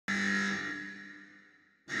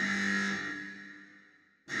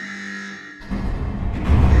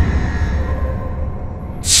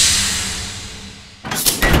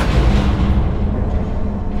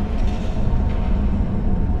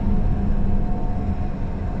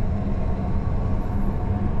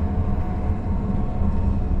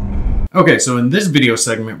Okay, so in this video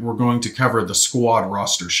segment, we're going to cover the squad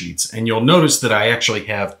roster sheets. And you'll notice that I actually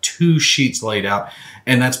have two sheets laid out,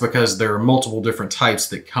 and that's because there are multiple different types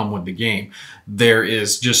that come with the game. There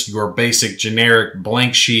is just your basic generic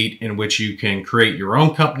blank sheet in which you can create your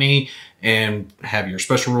own company and have your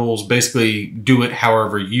special rules, basically do it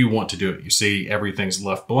however you want to do it. You see everything's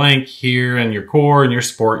left blank here in your core and your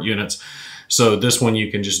support units. So this one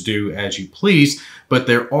you can just do as you please, but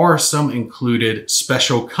there are some included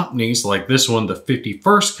special companies like this one, the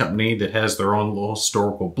 51st company, that has their own little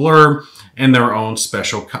historical blurb and their own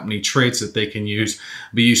special company traits that they can use.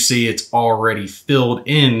 But you see it's already filled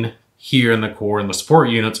in here in the core and the support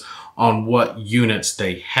units on what units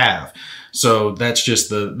they have. So that's just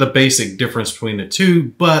the basic difference between the two,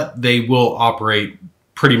 but they will operate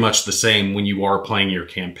pretty much the same when you are playing your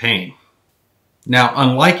campaign. Now,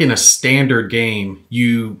 unlike in a standard game,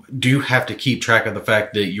 you do have to keep track of the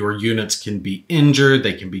fact that your units can be injured,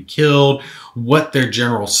 they can be killed, what their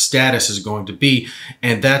general status is going to be,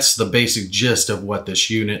 and that's the basic gist of what this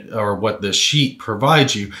unit or what this sheet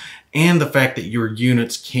provides you, and the fact that your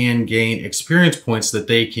units can gain experience points that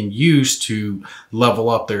they can use to level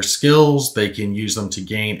up their skills, they can use them to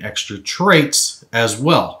gain extra traits as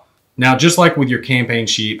well. Now, just like with your campaign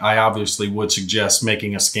sheet, I obviously would suggest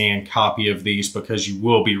making a scanned copy of these because you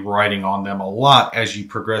will be writing on them a lot as you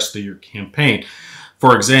progress through your campaign.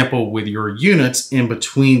 For example, with your units, in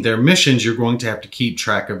between their missions, you're going to have to keep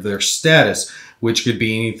track of their status, which could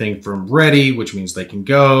be anything from ready, which means they can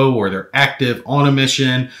go, or they're active on a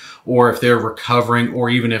mission, or if they're recovering, or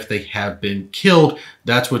even if they have been killed.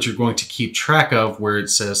 That's what you're going to keep track of where it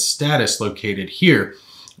says status located here.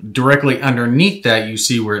 Directly underneath that, you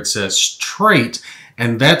see where it says trait,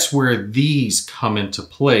 and that's where these come into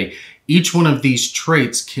play. Each one of these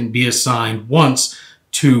traits can be assigned once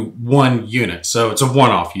to one unit. So it's a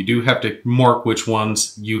one-off. You do have to mark which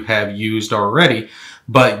ones you have used already,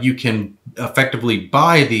 but you can effectively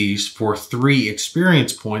buy these for 3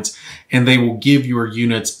 experience points, and they will give your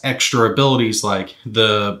units extra abilities like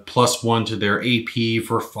the +1 to their AP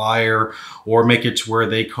for fire, or make it to where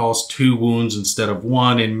they cause 2 wounds instead of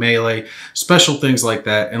 1 in melee, special things like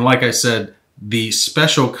that. And like I said, the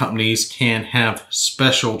special companies can have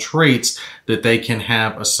special traits that they can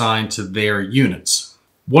have assigned to their units.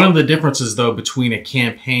 One of the differences, though, between a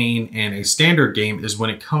campaign and a standard game is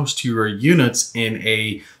when it comes to your units. In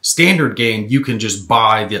a standard game, you can just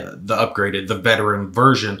buy the upgraded, the veteran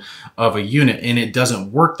version of a unit, and it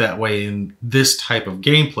doesn't work that way in this type of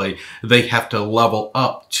gameplay. They have to level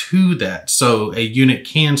up to that. So a unit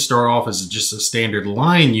can start off as just a standard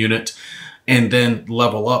line unit and then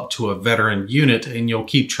level up to a veteran unit, and you'll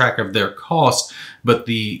keep track of their cost. But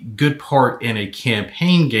the good part in a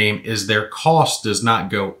campaign game is their cost does not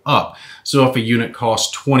go up. So if a unit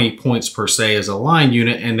costs 20 points per se as a line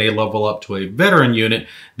unit and they level up to a veteran unit,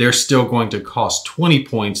 they're still going to cost 20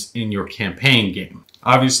 points in your campaign game.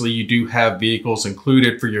 Obviously, you do have vehicles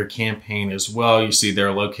included for your campaign as well. You see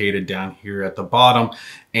they're located down here at the bottom,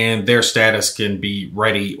 and their status can be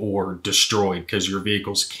ready or destroyed because your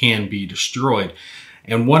vehicles can be destroyed.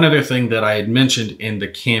 And one other thing that I had mentioned in the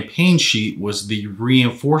campaign sheet was the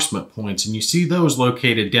reinforcement points, and you see those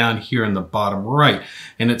located down here in the bottom right,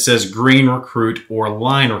 and it says green recruit or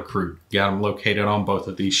line recruit. Got them located on both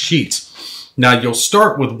of these sheets. Now, you'll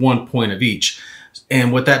start with 1 point of each.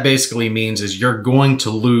 And what that basically means is you're going to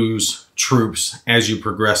lose troops as you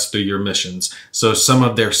progress through your missions. So some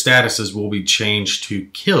of their statuses will be changed to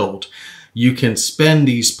killed. You can spend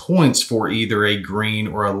these points for either a green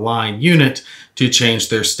or a line unit to change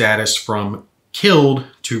their status from killed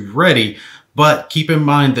to ready. But keep in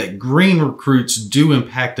mind that green recruits do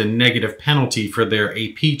impact a negative penalty for their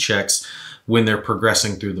AP checks when they're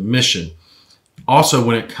progressing through the mission. Also,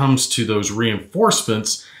 when it comes to those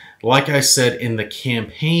reinforcements, like I said in the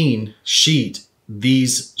campaign sheet,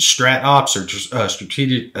 these strat ops or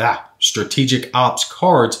strategic ops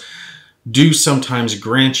cards do sometimes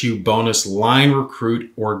grant you bonus line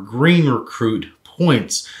recruit or green recruit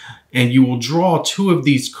points. And you will draw 2 of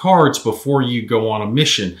these cards before you go on a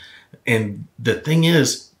mission. And the thing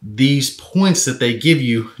is, these points that they give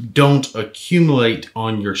you don't accumulate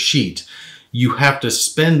on your sheet. You have to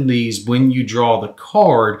spend these when you draw the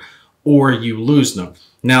card or you lose them.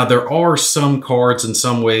 Now, there are some cards in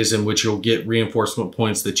some ways in which you'll get reinforcement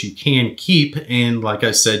points that you can keep. And like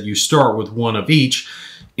I said, you start with 1 of each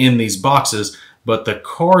in these boxes, but the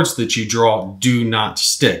cards that you draw do not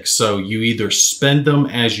stick. So you either spend them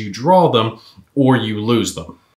as you draw them or you lose them.